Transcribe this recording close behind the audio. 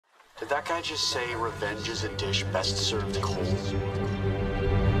Did that guy just say revenge is a dish best served cold?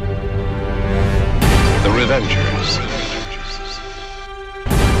 The Revengers.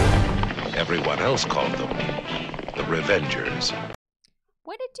 Everyone else called them the Revengers.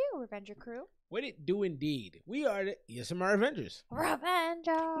 What it do, Revenger crew? What it do indeed. We are the ESMR Avengers. Revengers.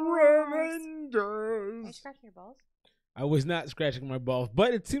 Are you Revengers. scratching your balls? I was not scratching my balls,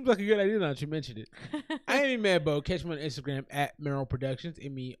 but it seems like a good idea now that you mentioned it. I am Madbo. Catch me on Instagram at Merrill Productions,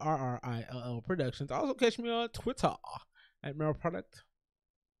 MERRILL Productions. Also catch me on Twitter at Merrill Product.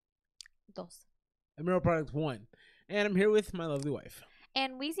 Dos. At Merrill Product 1. And I'm here with my lovely wife.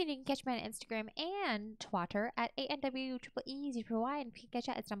 Anweezy, you can catch me on Instagram and Twitter at ANWEEZY. And if you can catch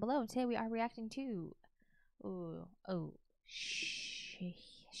that, it's down below. And today we are reacting to Shahyn.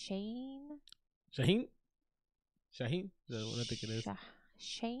 Shahyn? Shahyn? Is that what I think it is?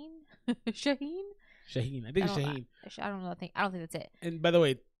 Shahyn? Shahyn? Shahyn. I think it's Shahyn. I don't know. I don't think that's it. And by the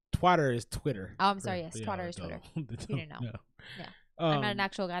way, Twitter is Twitter. Oh, I'm sorry. Yes, Twitter is Twitter. You didn't know. No. Yeah. I'm not an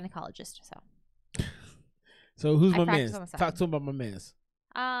actual gynecologist, so. So who's my man? practice on the side. Talk to him about my mans.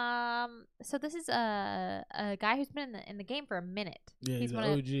 So this is a guy who's been in the game for a minute. Yeah, he's an one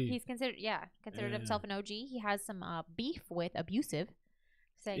of- OG. He's considered himself an OG. He has some beef with Abyusif,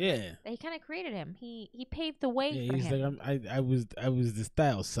 saying that he kind of created him. He paved the way for he's him. like I was the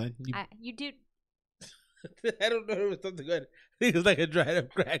style, son. You did. I don't know. It was something good. I think it was like a dried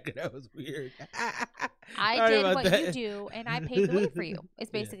up cracker. That was weird. I Sorry did about what that. you do, and I paved the way for you. It's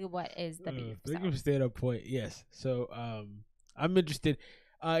basically what is the beef. Thank you for staying up point. Yes. So I'm interested.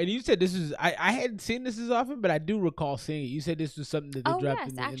 And you said this is I hadn't seen this as often, but I do recall seeing it. You said this was something that they dropped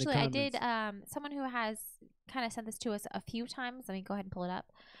in the actually, comments. I did. Someone who has kind of sent this to us a few times. Let me go ahead and pull it up.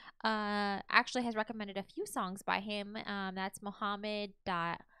 Actually has recommended a few songs by him. That's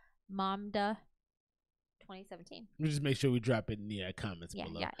Mohammed.Mamda 2017. We'll just make sure we drop it in the comments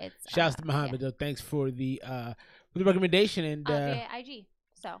below. Yeah, it's Shouts to Mohammed though. Thanks for the recommendation and via IG.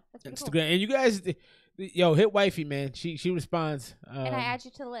 So that's pretty Instagram. cool. And you guys, yo, hit wifey, man. She responds. And I add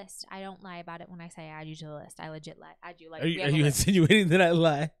you to the list. I don't lie about it when I say I add you to the list. I legit lie. Add you like. Are you insinuating that I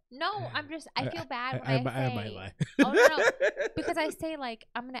lie? No, I feel bad I when I say. might lie. Oh no, because I say like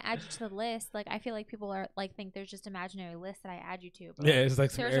I'm gonna add you to the list. Like I feel like people are like think there's just imaginary lists that I add you to. But Yeah, it's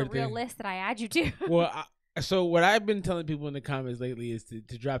like there's a real list that I add you to. Well, so what I've been telling people in the comments lately is to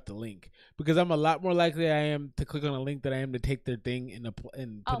drop the link, because I'm a lot more likely I am to click on a link than I am to take their thing and put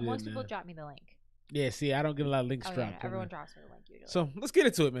most people drop me the link. Yeah, see, I don't get a lot of links Yeah, dropped. everyone drops me the link usually. So let's get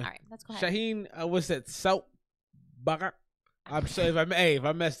into it, man. All right, let's go ahead. Shahyn, what's that? Sout, BAGA3. I'm sorry if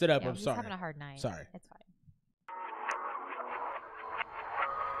I messed it up. I'm he's sorry. having a hard night. Sorry. It's fine.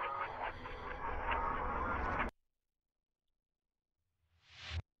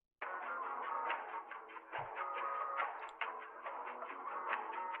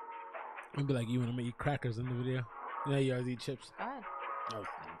 I'll be like, you want to eat crackers in the video? Yeah, you always eat chips. Go ahead. Oh,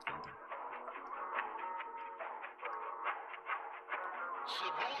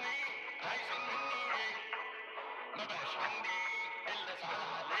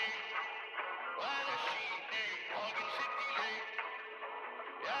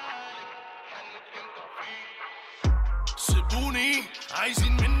 سيبوني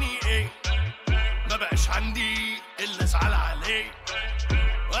عايزين مني ايه ما بقاش عندي الا ازعل عليه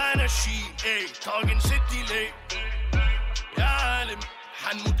وانا الشيء ايه طاجن ستي ليه يا عالم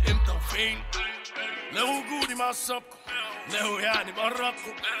هنموت امتى وفين لو وجودي معصبكم لو يعني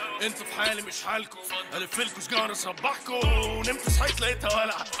بقربكم انتوا في حالي مش حالكم الفلكوا سجاره صبحكم نمت صحيت لقيتها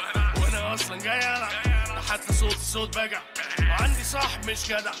ولعه وانا اصلا جاي العب ده حتى صوت بجع وعندي صاحب مش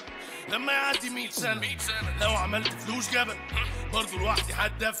جدع لما يعدي 100 سنة لو عملت فلوس جبل برضو لوحدي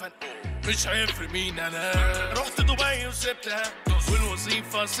هتدفن مش هيفرق مين انا رحت دبي وسبتها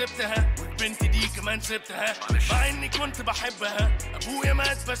والوظيفة سبتها والبنت دي كمان سبتها مع اني كنت بحبها ابويا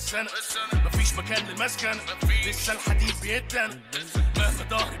مات بس انا مفيش مكان للمسكن لسه الحديد بيتن مهما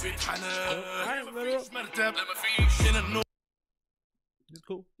ظهري بيتحنى مفيش مرتبة مفيش هنا النوم. It's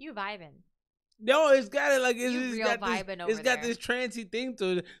cool. You vibing. No, it's got it like it's got this trancey thing to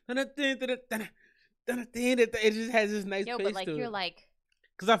it. It just has this nice pace but like to you're it. like,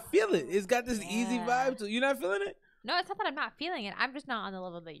 Cause I feel it. It's got this easy vibe to it. You're not feeling it? no, it's not that I'm not feeling it. I'm just not on the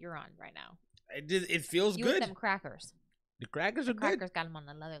level that you're on right now. It feels You good. with them crackers. The crackers are Crackers good. got them on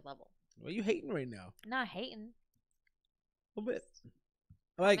another level. Well, you hating right now? Not hating. A little bit.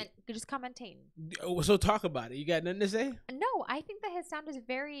 Like, just commentating. So talk about it. You got nothing to say? No, I think that his sound is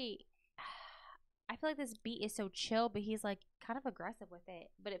very. I feel like this beat is so chill, but he's like kind of aggressive with it.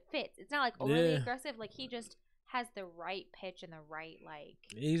 But it fits. It's not like overly aggressive. Like he just has the right pitch and the right like.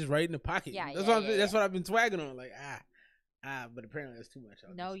 He's right in the pocket. Yeah, that's what I've been swagging on. Like But apparently that's too much.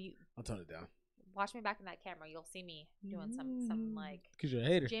 I'll tone it down. Watch me back in that camera. You'll see me doing some like Cause you're a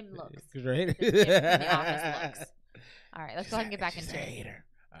hater. gym looks. Cause you're a hater. The gym from the office looks. All right, let's go ahead and get back into it. Hater.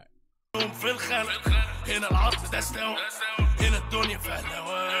 في الخلق هنا العرض ده استوى هنا الدنيا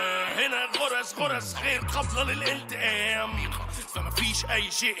فهلوة هنا غرز غير قابلة للالتئام فما فيش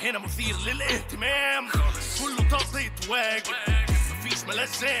أي شيء هنا مثير للاهتمام كله تغطية واجب مفيش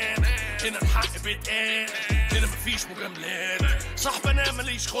ملذات هنا الحق بيتقال هنا مفيش مجاملات صاحب أنا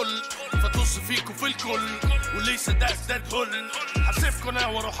ماليش خلق فطص فيكوا في الكل واللي يصدقك ده تهل هسيبكوا أنا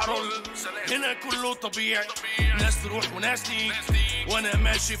واروح أرول هنا كله طبيعي ناس تروح وناس تيجي وأنا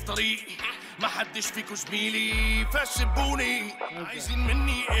ماشي في طريقي ما حدش فيكوا زميلي فسبوني عايزين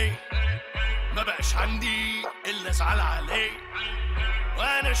مني ايه ما بقاش عندي الا ازعل عليه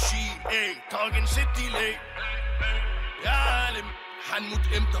وانا الشيء ايه طاجن ستي ليه يا عالم هنموت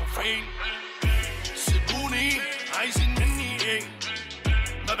امتى وفين سيبوني عايزين مني ايه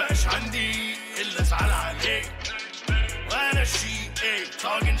ما بقاش عندي الا ازعل عليه وانا الشيء ايه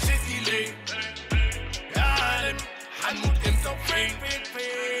طاجن ستي ليه يا عالم هنموت امتى وفين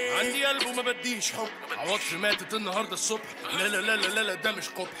عندي قلب وما بديش حب عواطفي ماتت النهارده الصبح لا لا لا لا لا ده مش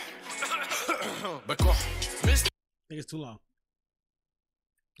قبح بكح I think it's too long.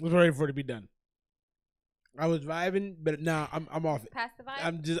 I was ready for it to be done. I was vibing, but now I'm off it. Past the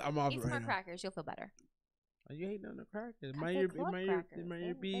vibe. I'm off Eat it some right more now. crackers. You'll feel better. Are you hating on the crackers? Am I your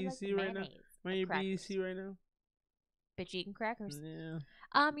BEC right now? Am I your BEC right now? Bitch eating crackers. Yeah.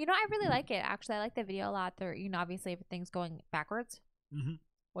 You know, I really like it. Actually, I like the video a lot. There, you know, obviously everything's going backwards,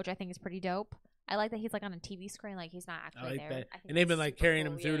 which I think is pretty dope. I like that he's like on a TV screen, like he's not actually I like there. that. I think And they've been that's like super carrying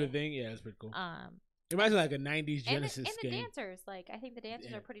cool, him through the thing. Yeah, it's pretty cool. It reminds me of like a 90s Genesis and the game. dancers, like I think the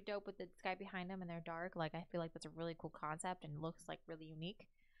dancers are pretty dope with the sky behind them and they're dark. Like I feel like that's a really cool concept and looks like really unique.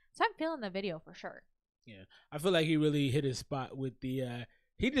 So I'm feeling the video for sure. Yeah, I feel like he really hit his spot with the.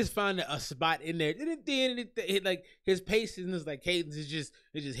 He just found a spot in there. Like his pace and his like cadence is just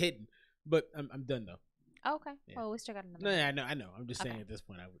hitting. But I'm done though. Oh, okay. Yeah. Well, we still got another. No, yeah, I know. I'm just saying Okay. at this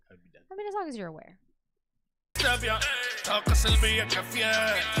point I'd be done. I mean, as long as you're aware. طاقة سلبية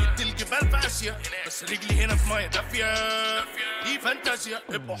كافية جبت الجبال في آسيا بس رجلي هنا في مية دافية دي فانتازيا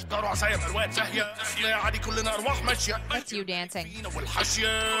ابقوا احضروا عصايا بألوان زاهية لا عادي كلنا أرواح ماشية That's you dancing. فينا والحاشية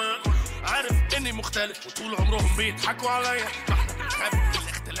عارف إني مختلف وطول عمرهم بيضحكوا عليا ما احنا بنخاف من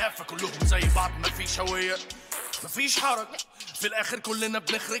الاختلاف فكلهم زي بعض مفيش هوية مفيش حرج في الآخر كلنا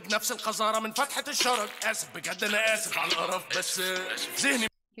بنخرج نفس القذارة من فتحة الشرج آسف بجد أنا آسف على القرف بس ذهني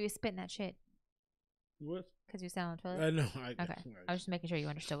He was spitting that shit What? because you sound on the toilet. I know. Okay. I was just making sure you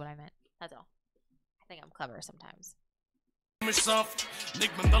understood what I meant. That's all. I think I'm clever sometimes. مش صف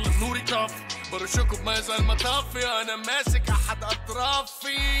نجم نضل النور يطف برشكوا بميزة المطافي انا ماسك احد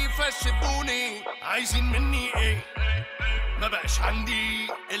اطرافي فشبوني عايزين مني ايه ما بقاش عندي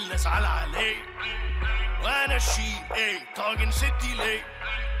الا ازعل عليه وانا الشيء ايه طاجن ستي ليه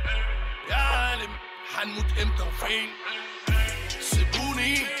يا عالم هنموت امتى وفين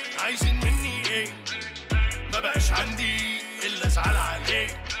سيبوني عايزين مني ايه ما بقاش عندي الا ازعل عليه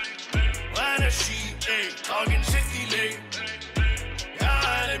وانا الشيء ايه طاجن ستي ليه يا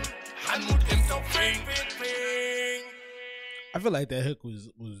عالم هنموت امتى وفين I feel like that hook was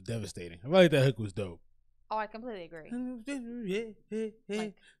devastating. I feel like that hook was dope. Oh, I completely agree. I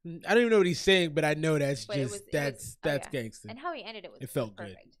don't even know what he's saying, but I know that's But it just was- that's yeah. gangster. And how he ended it was It felt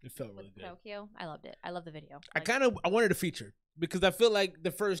good. perfect. It felt With really good. Pinocchio, I loved it. I love the video. I wanted a feature because I feel like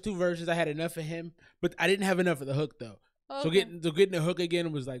the first two verses I had enough of him, but I didn't have enough of the hook though. Okay. So getting the hook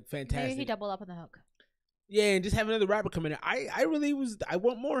again was like fantastic. Maybe he doubled up on the hook. Yeah, and just have another rapper come in. I really was. I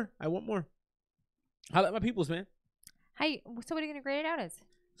want more. I want more. How about my peoples, man? Hi. So what are you gonna grade it out as?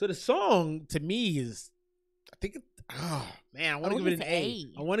 So the song to me is, I think, oh man, I want to give it an A.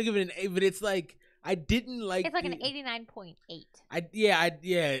 I want to give it an A, but it's like I didn't like. It's like an 89.8.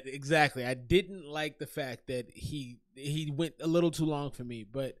 Yeah, exactly. I didn't like the fact that he went a little too long for me,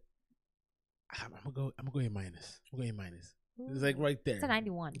 but I'm gonna go A minus. I'm going A minus. It's like right there. It's a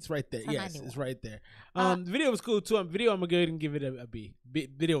 91. It's right there. It's a Yes, 91. it's right there. The video was cool too. Video, I'm gonna go ahead and give it a B.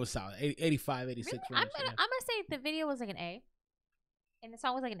 Video was solid. 85, 86. Really? range, I'm gonna say the video was like an A, and the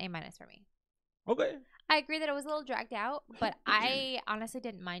song was like an A minus for me. Okay. I agree that it was a little dragged out, but I honestly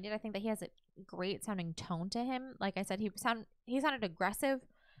didn't mind it. I think that he has a great sounding tone to him. Like I said, he sounded aggressive,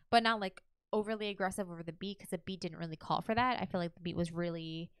 but not like overly aggressive over the beat because the beat didn't really call for that. I feel like the beat was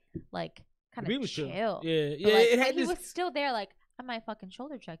really like kind of chill. Yeah, But, it had he this. was still there. Like I might fucking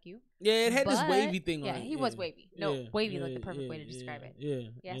shoulder check you. Yeah, it had this But- wavy thing Yeah, on it. he was wavy. No, Yeah, wavy yeah, like the perfect way to yeah, describe it. Yeah.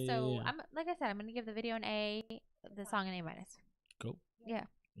 Yeah, so I'm like I said, I'm gonna give the video an A, the song an A minus. Cool. Yeah.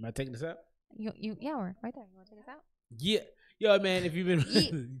 Am I taking this out? Yeah, we're right there. You want to take us out? Yeah. Yo, man, if you've been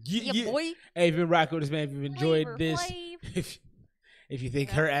boy. Hey, if you've been rocking with us, man, if you've enjoyed Flavor this, Flav. if you think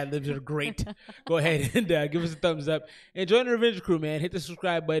her ad-libs are great, go ahead and give us a thumbs up. And join the Revenge Crew, man. Hit the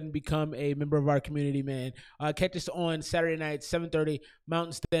subscribe button. Become a member of our community, man. Catch us on Saturday night, 7:30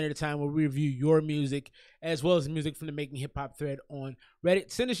 Mountain Standard Time, where we review your music, as well as music from the Making Hip Hop thread on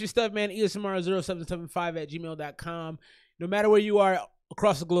Reddit. Send us your stuff, man. ESMR0775@gmail.com. No matter where you are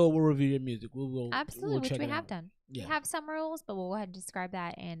across the globe, we'll review your music. Absolutely, we'll which check we it have out. done. Yeah. We have some rules, but we'll go ahead and describe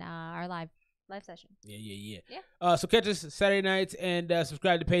that in our live session. Yeah. So catch us Saturday nights and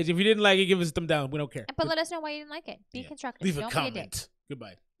subscribe to the page. If you didn't like it, give us a thumb down. We don't care. But let us know why you didn't like it. Be constructive. Leave a Don't be a dick. comment.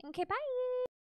 Goodbye. Okay, bye.